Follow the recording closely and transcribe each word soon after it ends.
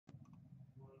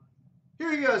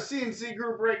Here you go, CNC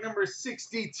group break number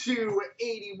 62,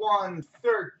 81,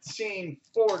 13,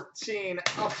 14,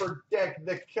 Upper Deck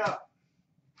the Cup,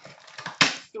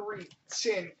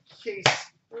 310 case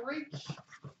break.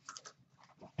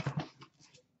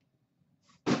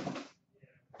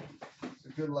 So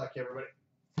good luck, everybody.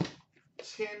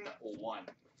 10-1.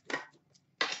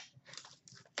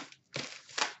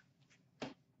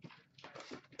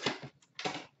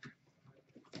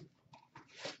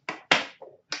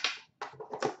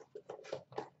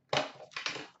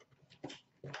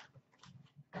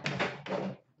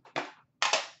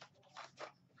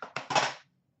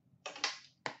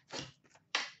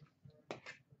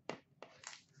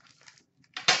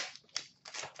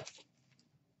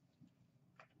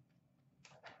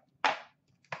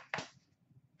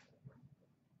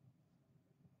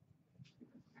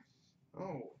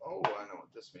 I know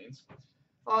what this means.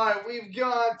 All right, we've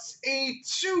got a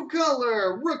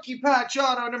two-color rookie patch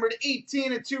auto numbered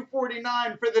 18 at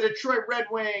 249 for the Detroit Red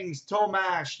Wings,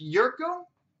 Tomas Jurco.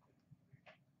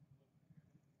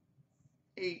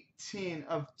 18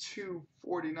 of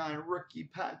 249 rookie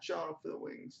patch auto for the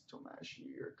Wings, Tomas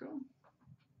Jurco.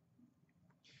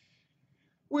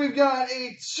 We've got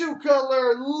a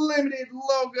two-color limited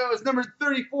logos, number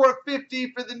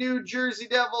 3450 for the New Jersey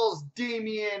Devils,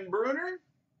 Damian Brunner.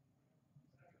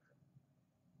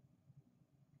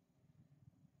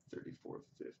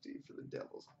 3450 for the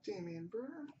Devils, Damian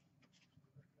Brunner.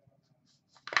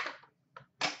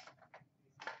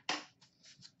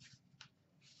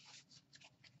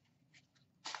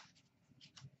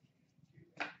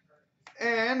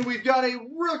 And we've got a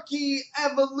rookie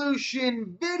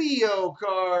evolution video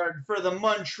card for the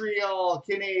Montreal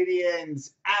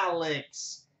Canadiens,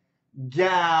 Alex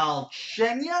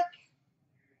Galchenyuk.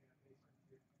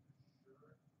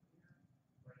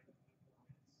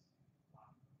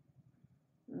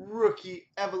 Rookie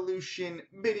evolution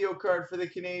video card for the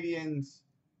Canadiens,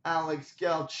 Alex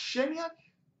Galchenyuk.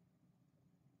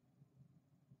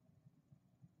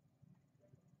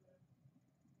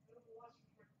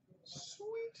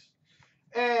 Sweet.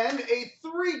 And a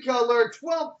three-color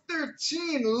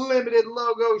 12-13 limited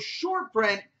logo short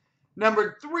print,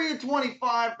 number 3 of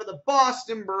 25 for the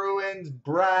Boston Bruins,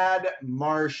 Brad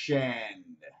Marchand.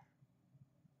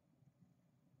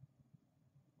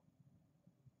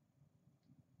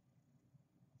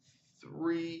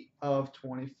 3 of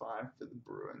 25 for the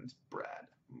Bruins, Brad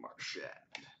Marchand.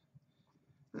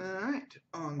 All right,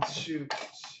 on to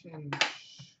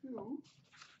 10-2.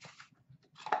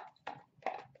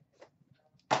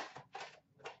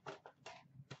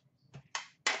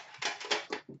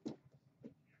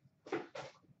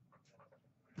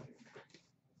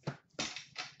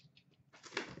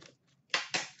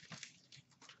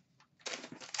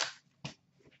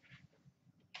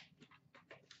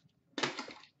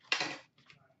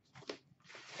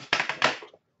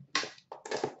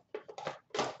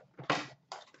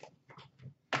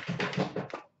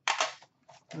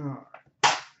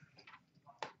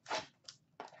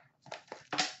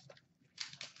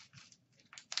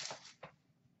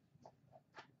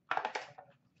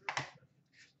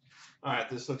 All right,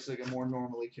 this looks like a more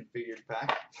normally configured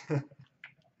pack. All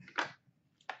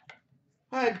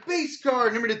right, base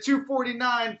card number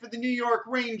 249 for the New York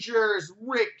Rangers,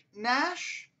 Rick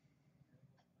Nash.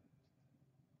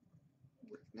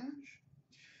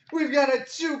 We've got a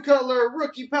two-color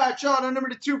rookie patch auto number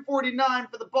 249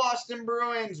 for the Boston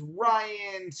Bruins,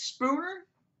 Ryan Spooner.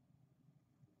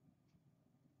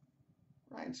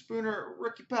 Ryan Spooner,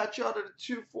 rookie patch auto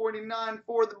 249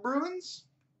 for the Bruins.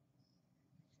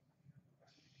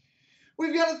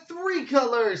 We've got a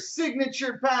three-color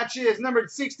signature patches,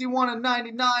 numbered 61 of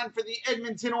 99 for the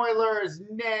Edmonton Oilers,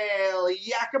 Nail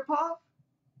Yakupov.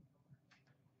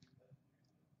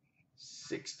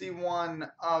 61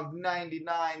 of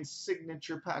 99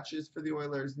 signature patches for the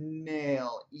Oilers,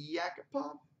 Nail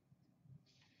Yakupov.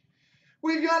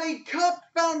 We've got a Cup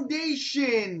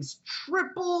Foundations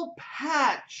triple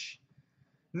patch,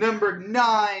 numbered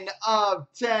 9 of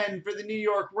 10 for the New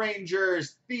York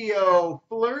Rangers, Theo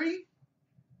Fleury.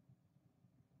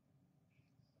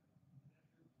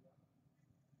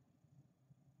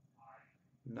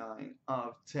 9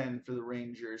 of 10 for the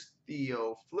Rangers,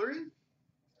 Theo Fleury.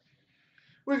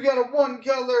 We've got a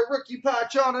one-color rookie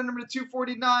patch auto number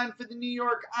 249 for the New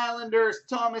York Islanders,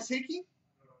 Thomas Hickey.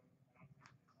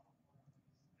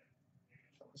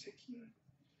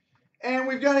 And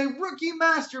we've got a rookie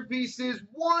masterpieces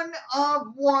 1 of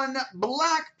 1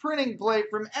 black printing plate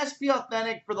from SP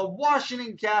Authentic for the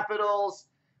Washington Capitals,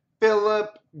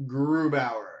 Philip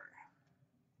Grubauer.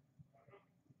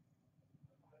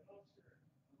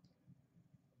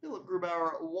 Philip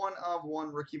Grubauer,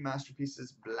 1/1 Rookie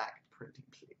Masterpieces, black printing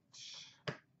plate.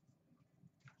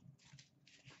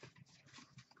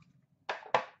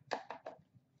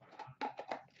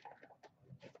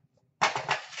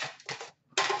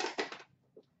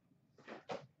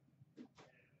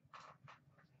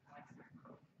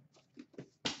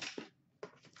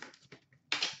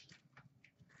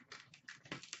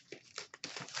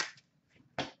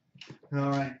 All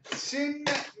right, tin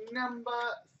number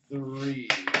 3.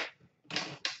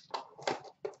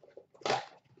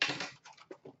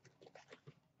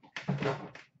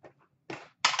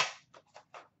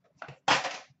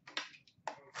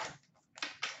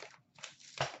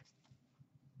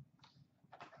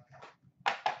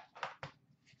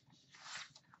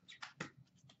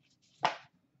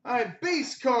 All right,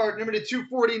 base card number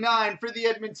 249 for the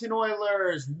Edmonton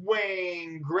Oilers,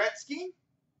 Wayne Gretzky.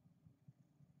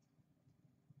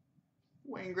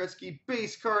 Wayne Gretzky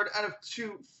base card out of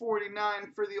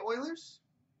 249 for the Oilers.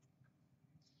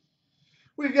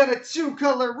 We've got a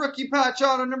 2-color rookie patch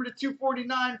auto number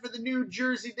 249 for the New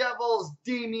Jersey Devils,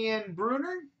 Damian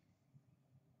Brunner.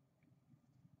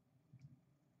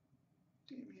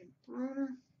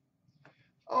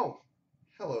 Oh,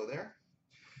 hello there.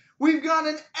 We've got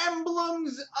an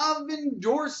Emblems of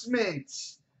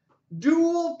Endorsement,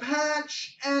 dual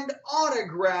patch and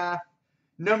autograph,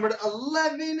 numbered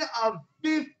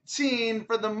 11/15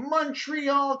 for the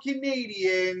Montreal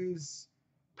Canadiens,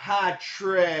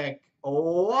 Patrick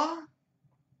Owa.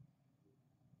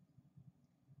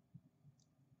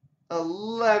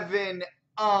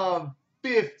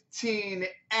 11/15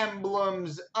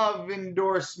 Emblems of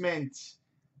Endorsement,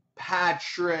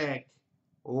 Patrick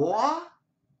Owa.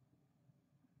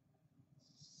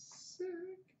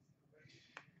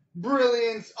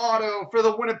 Brilliance auto for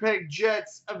the Winnipeg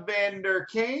Jets, Evander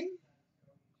Kane.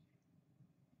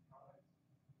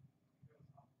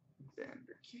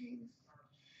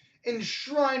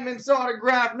 Enshrinements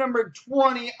autograph number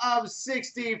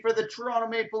 20/60 for the Toronto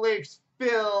Maple Leafs,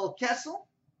 Phil Kessel.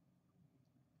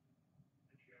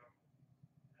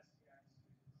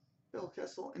 Phil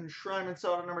Kessel, enshrinements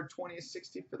auto number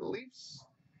 20/60 for the Leafs.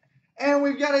 And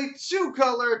we've got a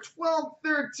 2-color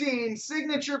 12/13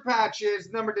 signature patches,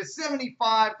 number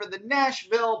 75 for the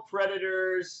Nashville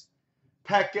Predators,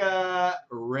 Pekka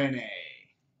Rinne.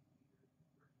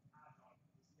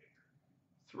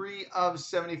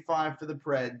 3/75 for the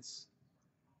Preds,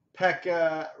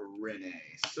 Pekka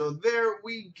Rinne. So there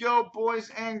we go, boys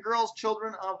and girls,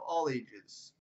 children of all ages.